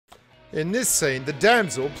In this scene, the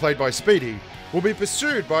damsel, played by Speedy, will be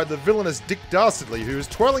pursued by the villainous Dick Dastardly, who is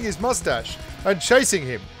twirling his mustache and chasing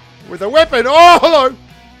him with a weapon. Oh, hello!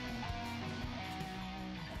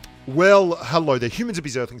 Well, hello there, humans of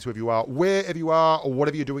these earthlings, wherever you are, or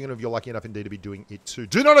whatever you're doing, and if you're lucky enough indeed to be doing it too.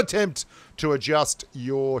 Do not attempt to adjust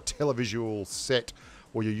your televisual set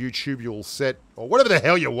or your YouTubeal set, or whatever the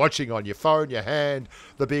hell you're watching on your phone, your hand,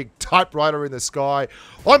 the big typewriter in the sky.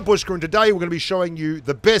 I'm Bushka, and today we're going to be showing you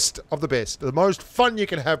the best of the best, the most fun you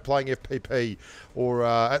can have playing FPP, or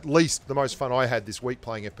at least the most fun I had this week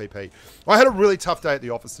playing FPP. I had a really tough day at the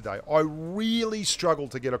office today. I really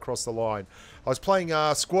struggled to get across the line. I was playing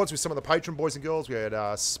squads with some of the patron boys and girls. We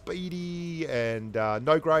had Speedy and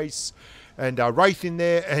No Grace and Wraith in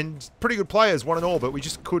there, and pretty good players, one and all, but we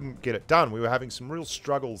just couldn't get it done. We were having some real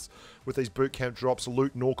struggles with these boot camp drops,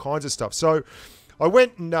 loot, and all kinds of stuff. So I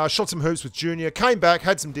went and shot some hoops with Junior, came back,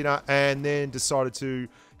 had some dinner, and then decided to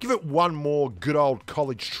give it one more good old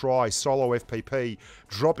college try, solo FPP,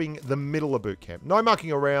 dropping the middle of boot camp. No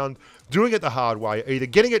mucking around, doing it the hard way, either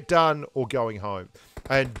getting it done or going home.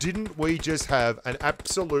 And didn't we just have an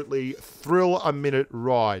absolutely thrill-a-minute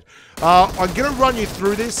ride? I'm going to run you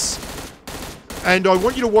through this, and I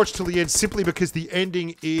want you to watch till the end simply because the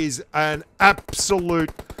ending is an absolute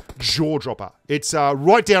jaw-dropper. It's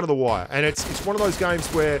right down to the wire, and it's one of those games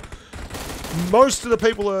where most of the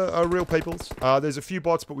people are real peoples. There's a few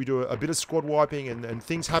bots, but we do a bit of squad wiping, and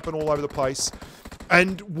things happen all over the place.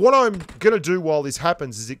 And what I'm going to do while this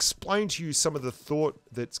happens is explain to you some of the thought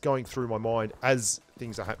that's going through my mind as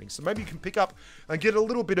things are happening. So maybe you can pick up and get a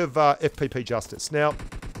little bit of FPP justice. Now,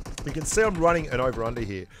 you can see I'm running an over-under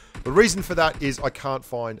here. The reason for that is I can't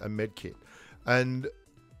find a med kit. And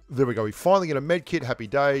there we go. We finally get a med kit. Happy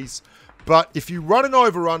days. But if you run an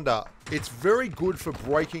over-under, it's very good for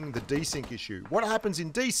breaking the desync issue. What happens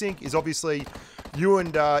in desync is obviously you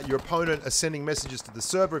and your opponent are sending messages to the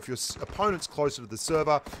server. If your opponent's closer to the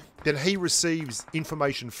server, then he receives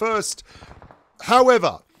information first.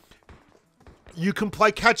 However, you can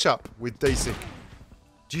play catch-up with desync.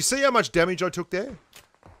 Do you see how much damage I took there?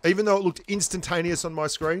 Even though it looked instantaneous on my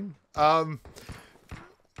screen.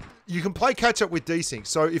 You can play catch-up with desync.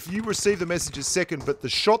 So if you receive the messages second, but the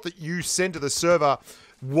shot that you send to the server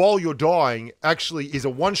while you're dying actually is a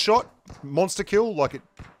one-shot monster kill, like it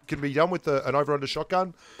can be done with an over-under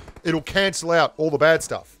shotgun, it'll cancel out all the bad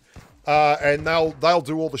stuff. And they'll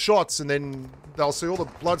do all the shots, and then they'll see all the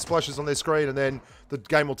blood splashes on their screen, and then the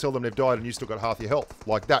game will tell them they've died and you still got half your health.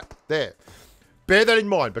 Like that. There. Bear that in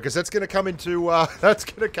mind, because that's going to come into that's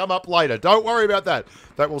going to come up later. Don't worry about that.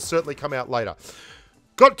 That will certainly come out later.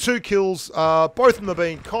 Got 2 kills. Both of them have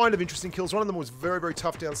been kind of interesting kills. One of them was very, very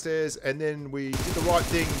tough downstairs, and then we did the right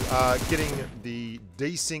thing, getting the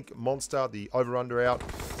desync monster, the over-under out.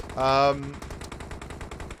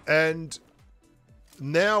 And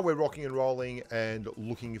now we're rocking and rolling and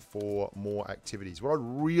looking for more activities. What I'd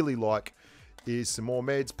really like is some more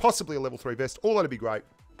meds, possibly a level 3 vest. All that'd be great.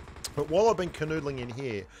 But while I've been canoodling in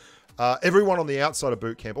here, everyone on the outside of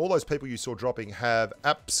boot camp, all those people you saw dropping, have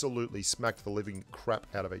absolutely smacked the living crap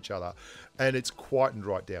out of each other. And it's quietened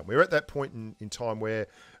right down. We're at that point in time where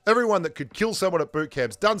everyone that could kill someone at boot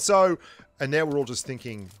camp's done so, and now we're all just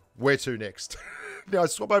thinking, where to next? Now, I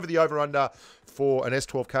swap over the over-under for an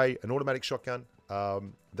S12K, an automatic shotgun.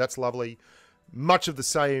 That's lovely. Much of the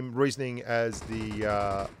same reasoning as the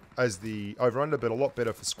over-under, but a lot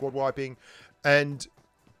better for squad wiping. And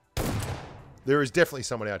there is definitely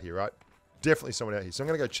someone out here, right? Definitely someone out here. So I'm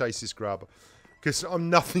going to go chase this grub, because I'm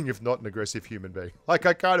nothing if not an aggressive human being. Like,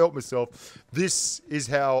 I can't help myself. This is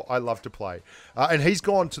how I love to play. And he's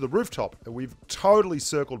gone to the rooftop, and we've totally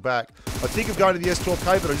circled back. I think of going to the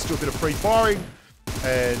S12K, but I just do a bit of free firing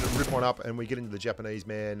and rip one up, and we get into the Japanese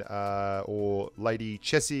man or lady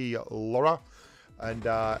Chessie Laura and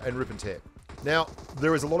rip and tear. Now,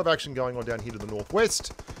 there is a lot of action going on down here to the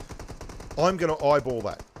northwest. I'm going to eyeball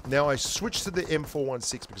that. Now, I switched to the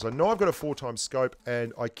M416 because I know I've got a 4x scope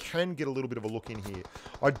and I can get a little bit of a look in here.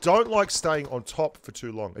 I don't like staying on top for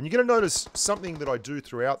too long. And you're going to notice something that I do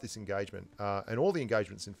throughout this engagement, and all the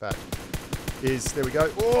engagements, in fact, is, there we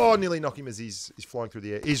go. Oh, nearly knock him as he's flying through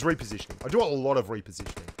the air. He's repositioning. I do a lot of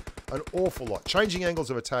repositioning. An awful lot. Changing angles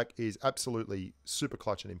of attack is absolutely super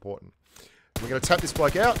clutch and important. We're going to tap this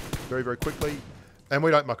bloke out very, very quickly. And we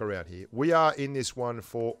don't muck around here. We are in this one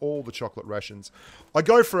for all the chocolate rations. I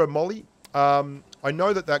go for a molly. I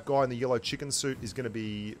know that guy in the yellow chicken suit is going to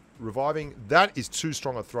be reviving. That is too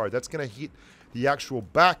strong a throw. That's going to hit the actual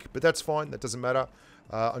back, but that's fine. That doesn't matter.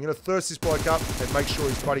 I'm going to thirst this bloke up and make sure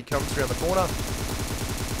his buddy comes around the corner.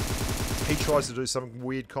 he tries to do some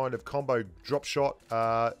weird kind of combo drop shot.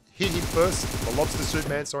 Hit him first, the lobster suit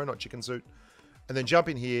man, sorry, not chicken suit. And then jump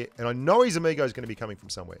in here, and I know his amigo is going to be coming from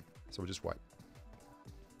somewhere. So we'll just wait.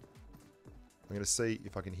 I'm going to see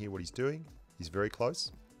if I can hear what he's doing. He's very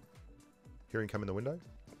close. Hear him come in the window.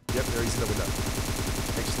 Yep, there he's in the window.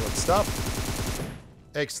 Excellent stuff.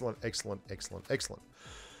 Excellent, excellent, excellent, excellent.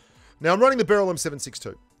 Now, I'm running the Barrel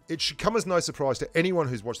M762. It should come as no surprise to anyone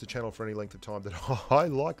who's watched the channel for any length of time that I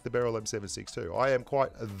like the Barrel M762. I am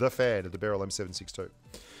quite the fan of the Barrel M762.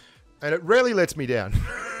 And it rarely lets me down.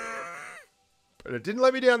 But it didn't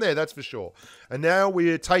let me down there, that's for sure. And now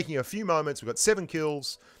we're taking a few moments. We've got 7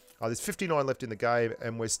 kills. There's 59 left in the game,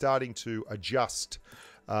 and we're starting to adjust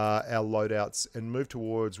our loadouts and move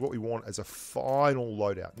towards what we want as a final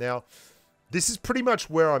loadout. Now, this is pretty much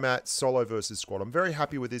where I'm at solo versus squad. I'm very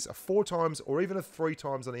happy with this. A 4 times or even a 3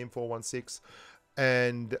 times on the M416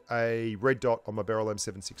 and a red dot on my Barrel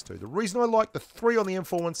M762. The reason I like the 3 on the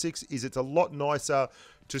M416 is it's a lot nicer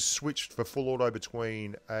to switch for full auto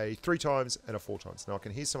between a 3 times and a 4 times. Now, I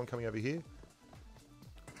can hear someone coming over here.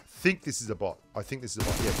 I think this is a bot. I think this is a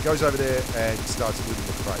bot. Yeah, goes over there and starts looting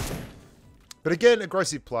the crate. But again,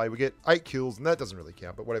 aggressive play. We get 8 kills, and that doesn't really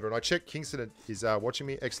count, but whatever. And I check Kingston is watching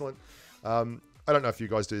me. Excellent. I don't know if you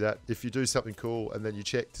guys do that. If you do something cool and then you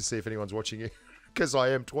check to see if anyone's watching you, because I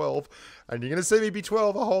am 12, and you're going to see me be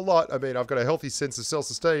 12 a whole lot. I mean, I've got a healthy sense of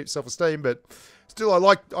self-esteem, but still, I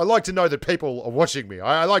like to know that people are watching me.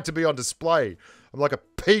 I like to be on display. I'm like a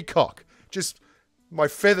peacock, just my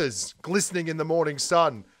feathers glistening in the morning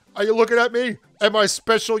sun. Are you looking at me? Am I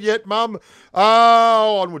special yet, Mum?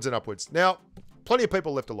 Oh, onwards and upwards. Now, plenty of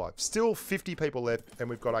people left alive. Still 50 people left, and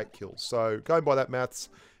we've got 8 kills. So, going by that maths,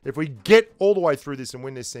 if we get all the way through this and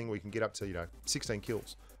win this thing, we can get up to, 16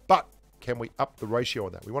 kills. But can we up the ratio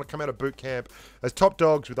on that? We want to come out of boot camp as top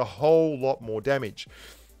dogs with a whole lot more damage.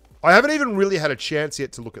 I haven't even really had a chance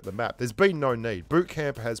yet to look at the map. There's been no need. Boot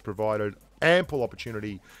camp has provided ample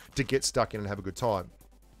opportunity to get stuck in and have a good time.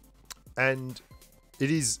 And it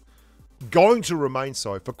is going to remain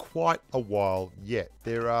so for quite a while yet.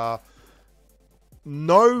 There are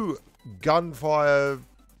no gunfire,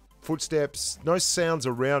 footsteps, no sounds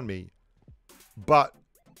around me, but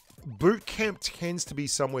boot camp tends to be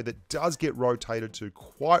somewhere that does get rotated to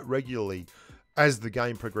quite regularly as the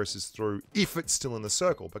game progresses through, if it's still in the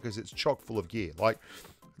circle, because it's chock full of gear. Like,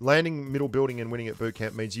 landing middle building and winning at boot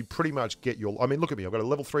camp means you pretty much get your... I mean, look at me. I've got a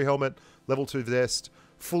level 3 helmet, level 2 vest,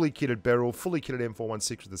 fully kitted barrel, fully kitted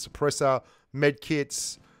M416 with a suppressor, med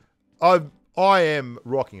kits. I am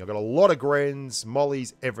rocking. I've got a lot of grens,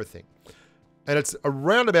 mollies, everything. And it's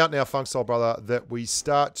around about now, Funkstyle Brother, that we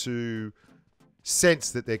start to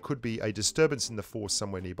sense that there could be a disturbance in the force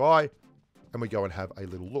somewhere nearby, and we go and have a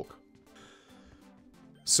little look.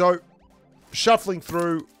 So, shuffling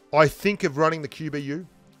through, I think of running the QBU,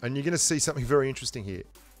 and you're going to see something very interesting here.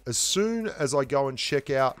 As soon as I go and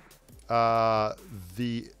check out hear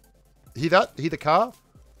that? Hear the car?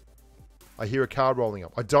 I hear a car rolling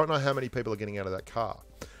up. I don't know how many people are getting out of that car.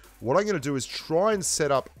 What I'm going to do is try and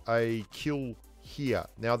set up a kill here.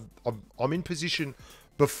 Now, I'm in position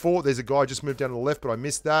before. There's a guy just moved down to the left, but I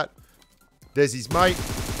missed that. There's his mate.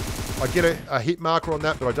 I get a hit marker on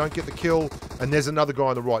that, but I don't get the kill. And there's another guy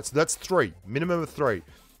on the right. So that's 3. Minimum of 3.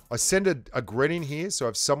 I send a gren in here, so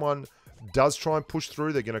if someone does try and push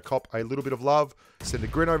through, they're going to cop a little bit of love. Send a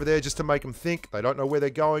gren over there just to make them think. They don't know where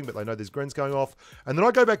they're going, but they know there's grens going off. And then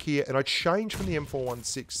I go back here and I change from the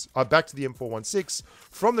M416, back to the M416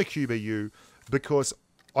 from the QBU, because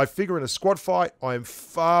I figure in a squad fight, I am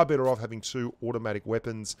far better off having 2 automatic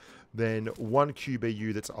weapons than 1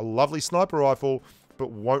 QBU that's a lovely sniper rifle,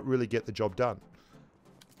 but won't really get the job done.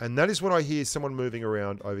 And that is when I hear someone moving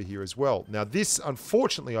around over here as well. Now this,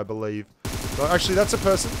 unfortunately, I believe... No, actually, that's a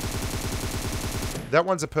person. That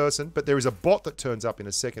one's a person, but there is a bot that turns up in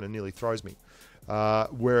a second and nearly throws me.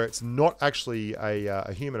 Where it's not actually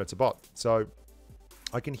a human, it's a bot. So,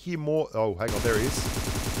 I can hear more... Oh, hang on, there he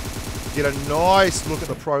is. Get a nice look at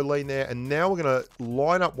the pro lean there. And now we're going to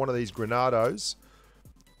line up one of these grenados.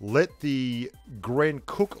 Let the gren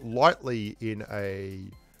cook lightly in a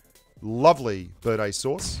lovely birthday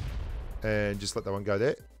sauce. And just let that one go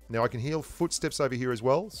there. Now I can hear footsteps over here as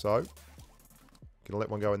well. So, going to let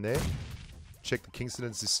one go in there. Check the Kingston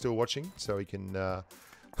is still watching. So he can...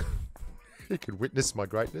 he can witness my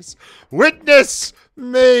greatness. Witness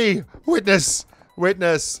me! Witness!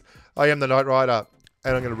 Witness! I am the Knight Rider.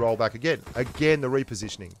 And I'm going to roll back again. Again, the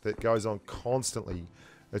repositioning that goes on constantly.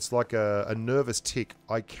 It's like a nervous tick.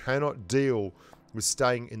 I cannot deal with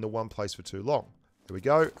staying in the one place for too long. There we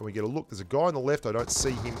go. And we get a look. There's a guy on the left. I don't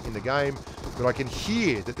see him in the game. But I can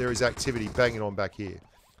hear that there is activity banging on back here.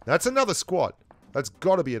 That's another squad. That's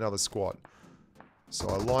got to be another squad. So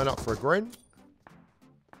I line up for a Gren.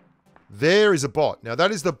 There is a bot. Now,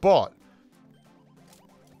 that is the bot.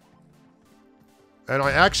 And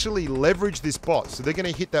I actually leverage this bot. So they're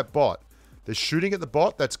going to hit that bot. They're shooting at the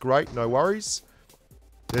bot. That's great. No worries.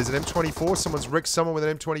 There's an M24. Someone's wrecked someone with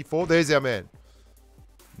an M24. There's our man.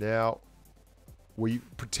 Now, we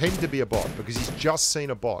pretend to be a bot because he's just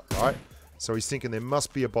seen a bot, right? So he's thinking there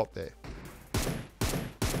must be a bot there.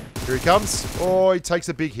 Here he comes. Oh, he takes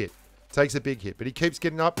a big hit. Takes a big hit. But he keeps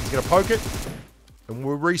getting up. He's going to poke it. And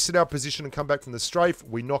we'll reset our position and come back from the strafe.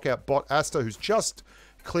 We knock out bot Asta, who's just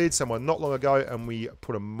cleared someone not long ago, and we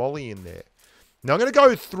put a molly in there. Now I'm going to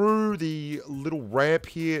go through the little ramp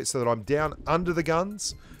here so that I'm down under the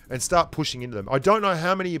guns and start pushing into them. I don't know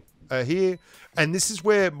how many are here, and this is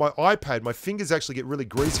where my iPad, my fingers actually get really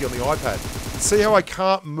greasy on the iPad. See how I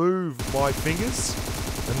can't move my fingers?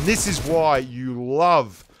 And this is why you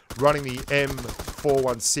love running the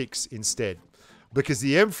M416 instead. Because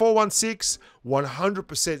the M416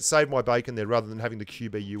 100% saved my bacon there rather than having the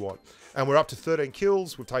QBU on. And we're up to 13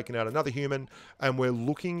 kills. We've taken out another human. And we're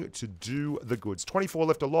looking to do the goods. 24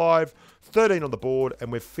 left alive. 13 on the board.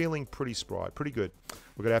 And we're feeling pretty spry. Pretty good.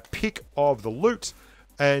 We've got our pick of the loot.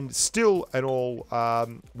 And still and all,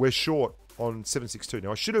 we're short on 762.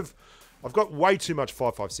 Now, I've got way too much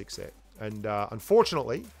 5.56 there. And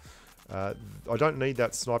unfortunately, I don't need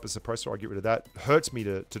that sniper suppressor. I get rid of that. Hurts me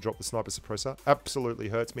to drop the sniper suppressor. Absolutely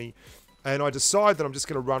hurts me. And I decide that I'm just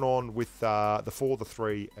going to run on with the 4, the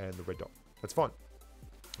 3, and the red dot. That's fine.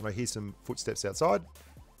 And I hear some footsteps outside.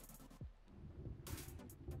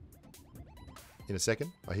 In a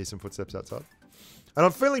second, I hear some footsteps outside. And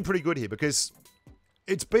I'm feeling pretty good here because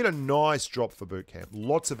it's been a nice drop for boot camp.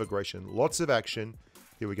 Lots of aggression, lots of action.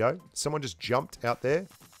 Here we go. Someone just jumped out there.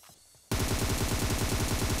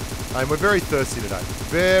 And we're very thirsty today.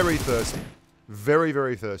 Very thirsty. Very,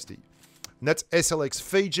 very thirsty. And that's SLX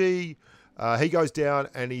Fiji. He goes down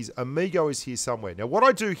and his amigo is here somewhere. Now, what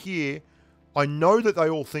I do here, I know that they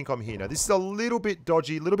all think I'm here. Now, this is a little bit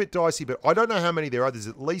dodgy, a little bit dicey, but I don't know how many there are. There's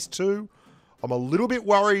at least 2. I'm a little bit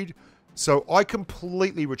worried, so I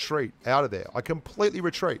completely retreat out of there. I completely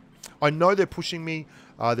retreat. I know they're pushing me.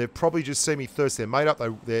 They've probably just seen me thirst their mate up.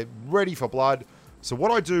 They're ready for blood. So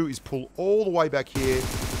what I do is pull all the way back here.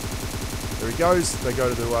 There he goes. They go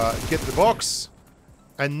to get the box.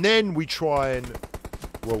 And then we try and...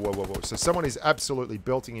 Whoa, whoa, whoa, whoa. So someone is absolutely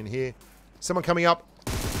belting in here. Someone coming up.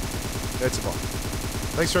 That's a bot.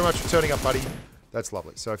 Thanks very much for turning up, buddy. That's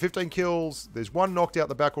lovely. So 15 kills. There's one knocked out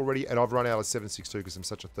the back already. And I've run out of 7.62 because I'm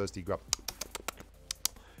such a thirsty grub.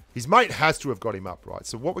 His mate has to have got him up, right?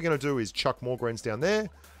 So what we're going to do is chuck more Grens down there.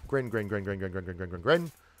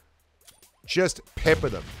 Gren. Just pepper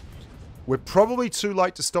them. We're probably too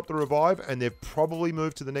late to stop the revive, and they've probably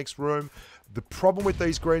moved to the next room. The problem with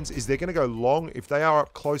these Grens is they're going to go long. If they are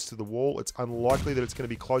up close to the wall, it's unlikely that it's going to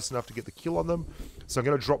be close enough to get the kill on them. So I'm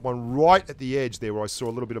going to drop one right at the edge there where I saw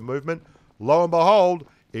a little bit of movement. Lo and behold,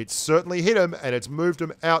 it certainly hit him, and it's moved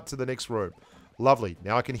him out to the next room. Lovely.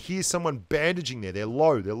 Now I can hear someone bandaging there. They're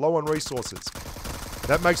low. They're low on resources.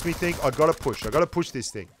 That makes me think I've got to push. I've got to push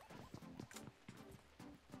this thing.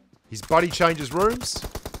 His buddy changes rooms.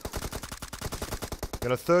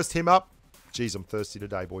 Gonna thirst him up. Jeez, I'm thirsty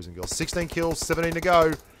today, boys and girls. 16 kills, 17 to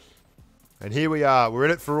go. And here we are. We're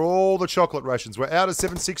in it for all the chocolate rations. We're out of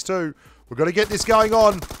 7.62. We've got to get this going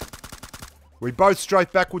on. We both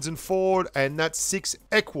strafe backwards and forward, and that's 6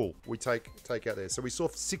 equal we take out there. So we saw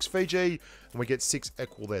 6 Fiji, and we get 6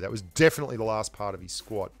 equal there. That was definitely the last part of his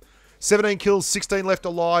squad. 17 kills, 16 left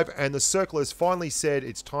alive, and the circle has finally said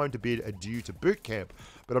it's time to bid adieu to boot camp.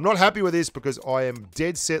 But I'm not happy with this because I am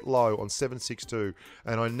dead set low on 7.62,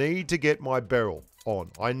 and I need to get my barrel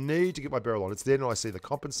on. I need to get my barrel on. It's then I see the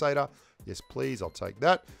compensator. Yes, please, I'll take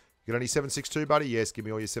that. You got any 7.62, buddy? Yes, give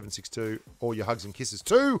me all your 7.62, all your hugs and kisses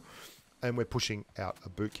too. And we're pushing out a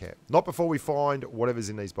boot camp. Not before we find whatever's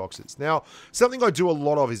in these boxes. Now, something I do a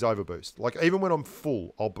lot of is overboost. Like, even when I'm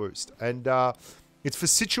full, I'll boost. And it's for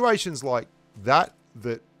situations like that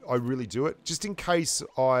I really do it. Just in case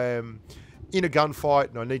I am in a gunfight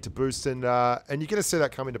and I need to boost. And you're going to see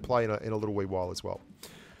that come into play in a little wee while as well.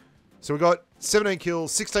 So we got 17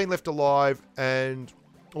 kills, 16 left alive. And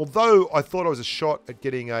although I thought I was a shot at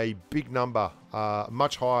getting a big number,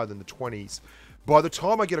 much higher than the 20s, by the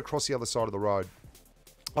time I get across the other side of the road,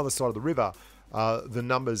 other side of the river, the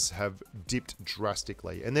numbers have dipped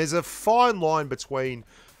drastically. And there's a fine line between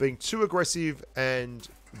being too aggressive and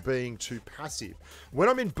being too passive. When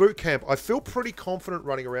I'm in boot camp, I feel pretty confident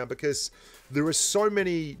running around because there are so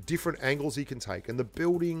many different angles you can take, and the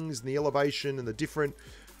buildings and the elevation and the different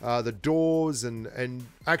the doors, and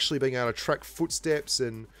actually being able to track footsteps,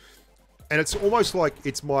 and it's almost like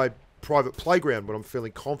it's my private playground when I'm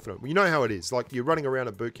feeling confident. You know how it is. Like, you're running around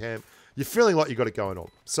a boot camp, you're feeling like you've got it going on.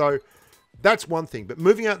 So that's one thing. But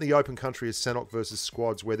moving out in the open country as Sanhok versus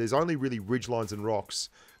squads, where there's only really ridgelines and rocks,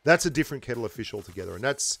 that's a different kettle of fish altogether. And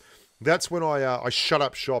that's when I shut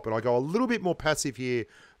up shop and I go a little bit more passive here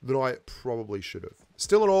than I probably should have.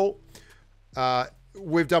 Still in all,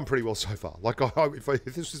 we've done pretty well so far. Like, if I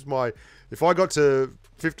got to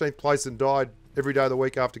 15th place and died every day of the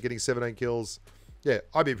week after getting 17 kills, yeah,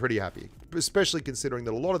 I'd be pretty happy. Especially considering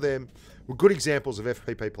that a lot of them were good examples of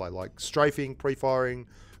FPP play, like strafing, pre-firing,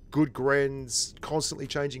 good grens, constantly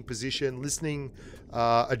changing position, listening,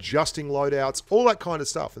 adjusting loadouts, all that kind of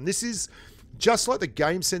stuff. And this is just like the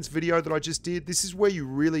game sense video that I just did. This is where you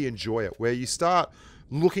really enjoy it, where you start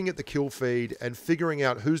looking at the kill feed and figuring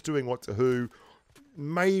out who's doing what to who,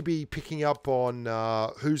 maybe picking up on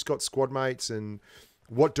who's got squad mates and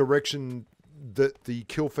what direction that the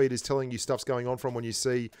kill feed is telling you stuff's going on from when you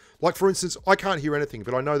see, like, for instance, I can't hear anything,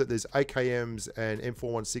 but I know that there's AKMs and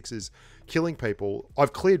M416s killing people.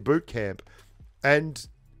 I've cleared boot camp, and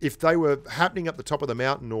if they were happening up the top of the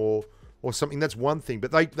mountain or something, that's one thing,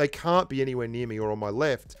 but they can't be anywhere near me or on my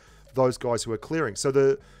left, those guys who are clearing. So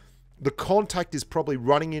the contact is probably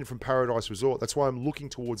running in from Paradise Resort. That's why I'm looking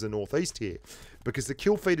towards the northeast here, because the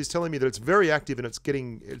kill feed is telling me that it's very active and it's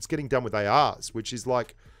getting done with ARs, which is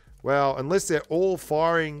like, well, unless they're all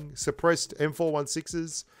firing suppressed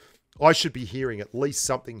M416s, I should be hearing at least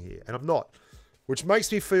something here, and I'm not, which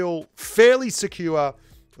makes me feel fairly secure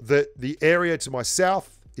that the area to my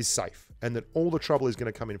south is safe and that all the trouble is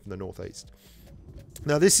going to come in from the northeast.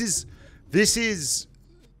 Now, this is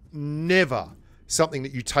never something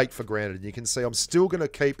that you take for granted. And you can see I'm still going to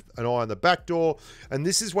keep an eye on the back door, and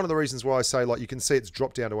this is one of the reasons why I say, like, you can see it's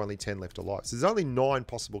dropped down to only 10 left alive. So there's only 9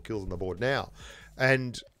 possible kills on the board now,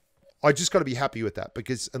 and I just got to be happy with that,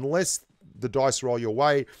 because unless the dice roll your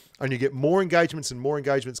way and you get more engagements and more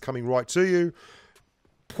engagements coming right to you,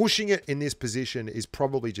 pushing it in this position is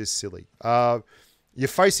probably just silly. You're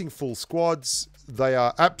facing full squads. They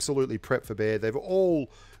are absolutely prepped for bear. They've all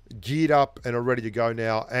geared up and are ready to go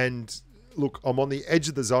now. And look, I'm on the edge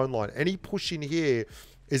of the zone line. Any push in here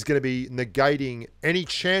is going to be negating any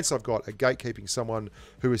chance I've got at gatekeeping someone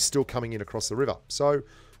who is still coming in across the river. So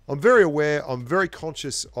I'm very aware, I'm very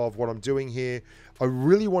conscious of what I'm doing here. I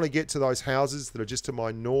really want to get to those houses that are just to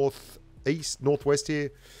my northwest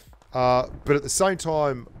here. But at the same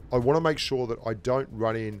time, I want to make sure that I don't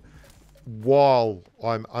run in while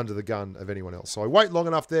I'm under the gun of anyone else. So I wait long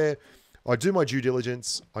enough there. I do my due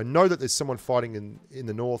diligence. I know that there's someone fighting in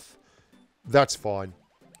the north. That's fine.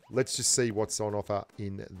 Let's just see what's on offer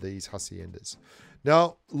in these Haciendas.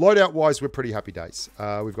 Now, loadout-wise, we're pretty happy days.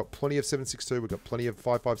 We've got plenty of 7.62. We've got plenty of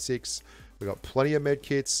 5.56. We've got plenty of med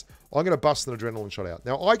kits. I'm going to bust an adrenaline shot out.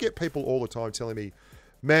 Now, I get people all the time telling me,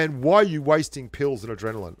 man, why are you wasting pills and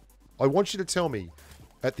adrenaline? I want you to tell me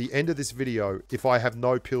at the end of this video if I have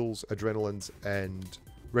no pills, adrenalines, and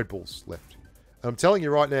Red Bulls left. And I'm telling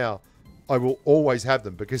you right now, I will always have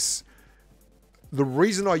them, because the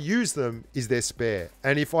reason I use them is they're spare.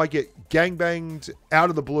 And if I get gangbanged out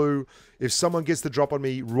of the blue, if someone gets the drop on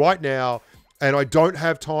me right now and I don't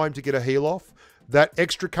have time to get a heal off, that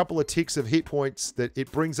extra couple of ticks of hit points that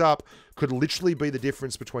it brings up could literally be the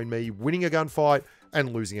difference between me winning a gunfight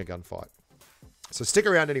and losing a gunfight. So stick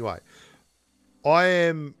around anyway. I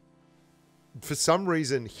am, for some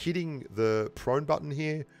reason, hitting the prone button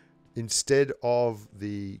here instead of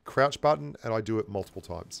the crouch button, and I do it multiple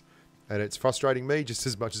times. And it's frustrating me just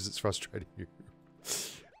as much as it's frustrating you.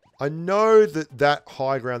 I know that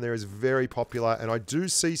high ground there is very popular, and I do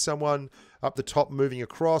see someone up the top moving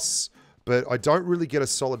across, but I don't really get a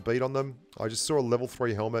solid beat on them. I just saw a level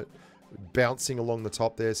 3 helmet bouncing along the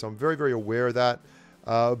top there, so I'm very, very aware of that.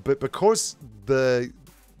 But because the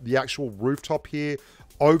actual rooftop here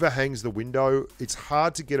overhangs the window, it's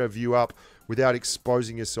hard to get a view up without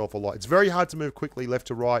exposing yourself a lot. It's very hard to move quickly left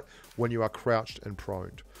to right when you are crouched and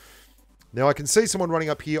proned. Now, I can see someone running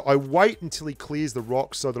up here. I wait until he clears the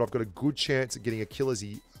rocks so that I've got a good chance at getting a kill as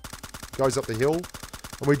he goes up the hill.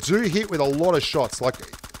 And we do hit with a lot of shots. Like,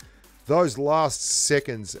 those last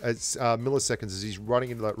seconds, milliseconds as he's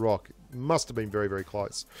running into that rock, must have been very, very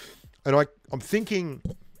close. And I'm thinking,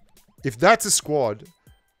 if that's a squad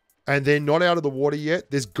and they're not out of the water yet,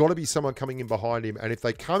 there's got to be someone coming in behind him. And if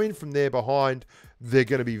they come in from there behind, they're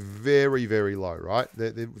going to be very, very low, right?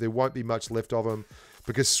 There won't be much left of them,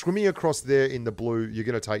 because swimming across there in the blue, you're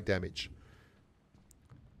going to take damage.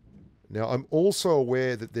 Now, I'm also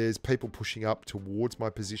aware that there's people pushing up towards my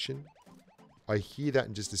position. I hear that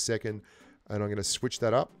in just a second. And I'm going to switch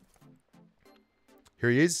that up. Here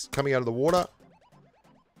he is, coming out of the water.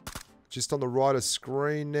 Just on the right of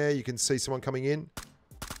screen there, you can see someone coming in.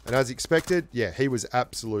 And as expected, yeah, he was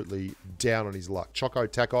absolutely down on his luck. Choco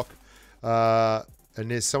Takok. And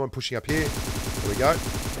there's someone pushing up here. There we go.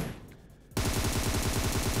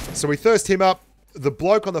 So we thirst him up. The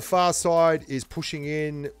bloke on the far side is pushing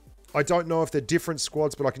in. I don't know if they're different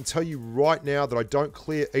squads, but I can tell you right now that I don't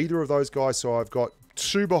clear either of those guys. So I've got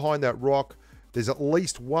 2 behind that rock. There's at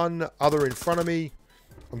least 1 other in front of me.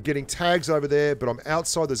 I'm getting tags over there, but I'm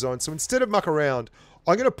outside the zone. So instead of muck around,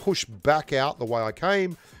 I'm going to push back out the way I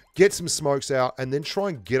came, get some smokes out, and then try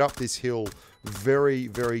and get up this hill very,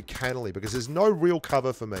 very cannily because there's no real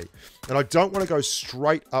cover for me. And I don't want to go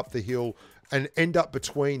straight up the hill and end up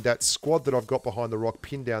between that squad that I've got behind the rock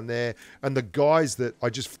pinned down there and the guys that I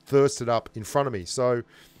just thirsted up in front of me. So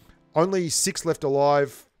only 6 left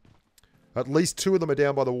alive. At least 2 of them are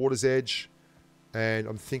down by the water's edge. And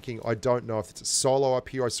I'm thinking, I don't know if it's a solo up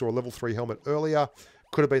here. I saw a level 3 helmet earlier.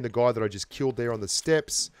 Could have been the guy that I just killed there on the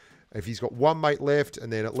steps. If he's got 1 mate left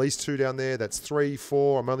and then at least 2 down there, that's 3,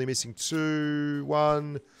 4. I'm only missing 2,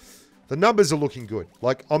 1. The numbers are looking good.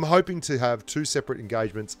 Like, I'm hoping to have 2 separate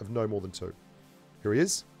engagements of no more than 2. Here he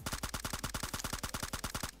is.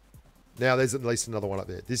 Now, there's at least another one up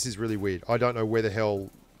there. This is really weird. I don't know where the hell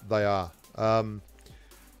they are.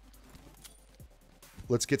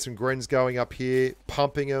 Let's get some grens going up here.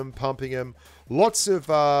 Pumping them, pumping them. Lots of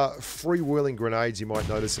freewheeling grenades you might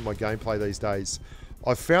notice in my gameplay these days.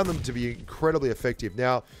 I've found them to be incredibly effective.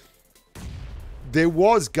 Now, there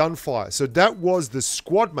was gunfire. So that was the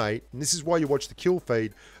squad mate, and this is why you watch the kill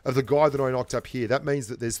feed, of the guy that I knocked up here. That means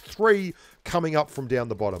that there's 3 coming up from down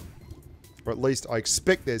the bottom. Or at least I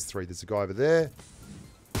expect there's 3. There's a guy over there.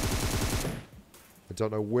 I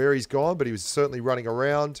don't know where he's gone, but he was certainly running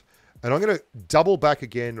around. And I'm going to double back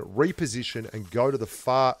again, reposition, and go to the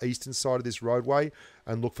far eastern side of this roadway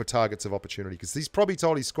and look for targets of opportunity. Because he's probably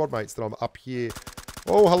told his squad mates that I'm up here.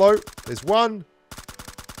 Oh, hello. There's 1.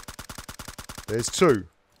 There's 2.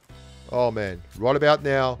 Oh, man. Right about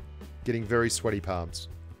now, getting very sweaty palms.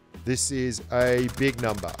 This is a big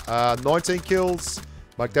number. 19 kills.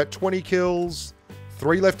 Make that 20 kills.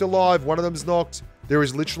 3 left alive. 1 of them's knocked. There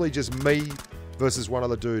is literally just me versus 1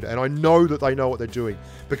 other dude. And I know that they know what they're doing.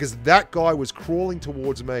 Because that guy was crawling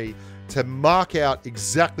towards me to mark out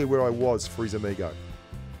exactly where I was for his amigo.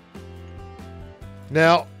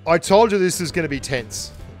 Now, I told you this is going to be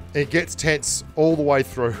tense. It gets tense all the way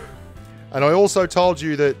through. And I also told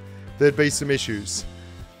you that there'd be some issues.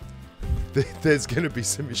 There's going to be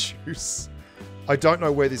some issues. I don't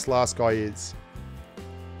know where this last guy is.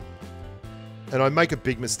 And I make a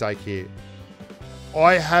big mistake here.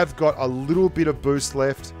 I have got a little bit of boost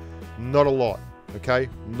left. Not a lot. Okay?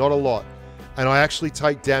 Not a lot. And I actually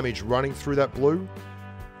take damage running through that blue.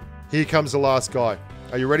 Here comes the last guy.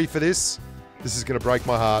 Are you ready for this? This is going to break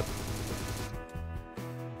my heart.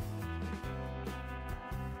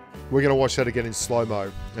 We're going to watch that again in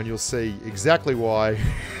slow-mo, and you'll see exactly why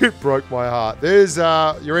it broke my heart. There's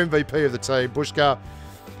your MVP of the team, Bushka.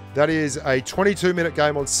 That is a 22-minute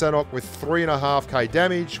game on Sanhok with 3.5k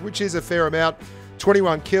damage, which is a fair amount.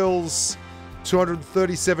 21 kills,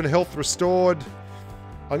 237 health restored.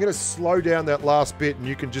 I'm going to slow down that last bit, and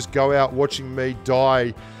you can just go out watching me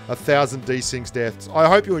die 1,000 desyncs deaths. I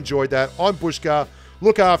hope you enjoyed that. I'm Bushka.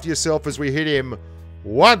 Look after yourself as we hit him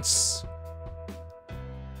once.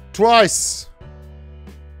 Twice,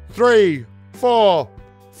 3, 4,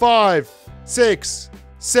 5, 6,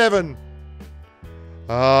 7.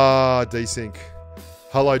 Desync.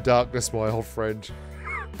 Hello, darkness, my old friend.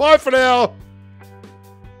 Bye for now.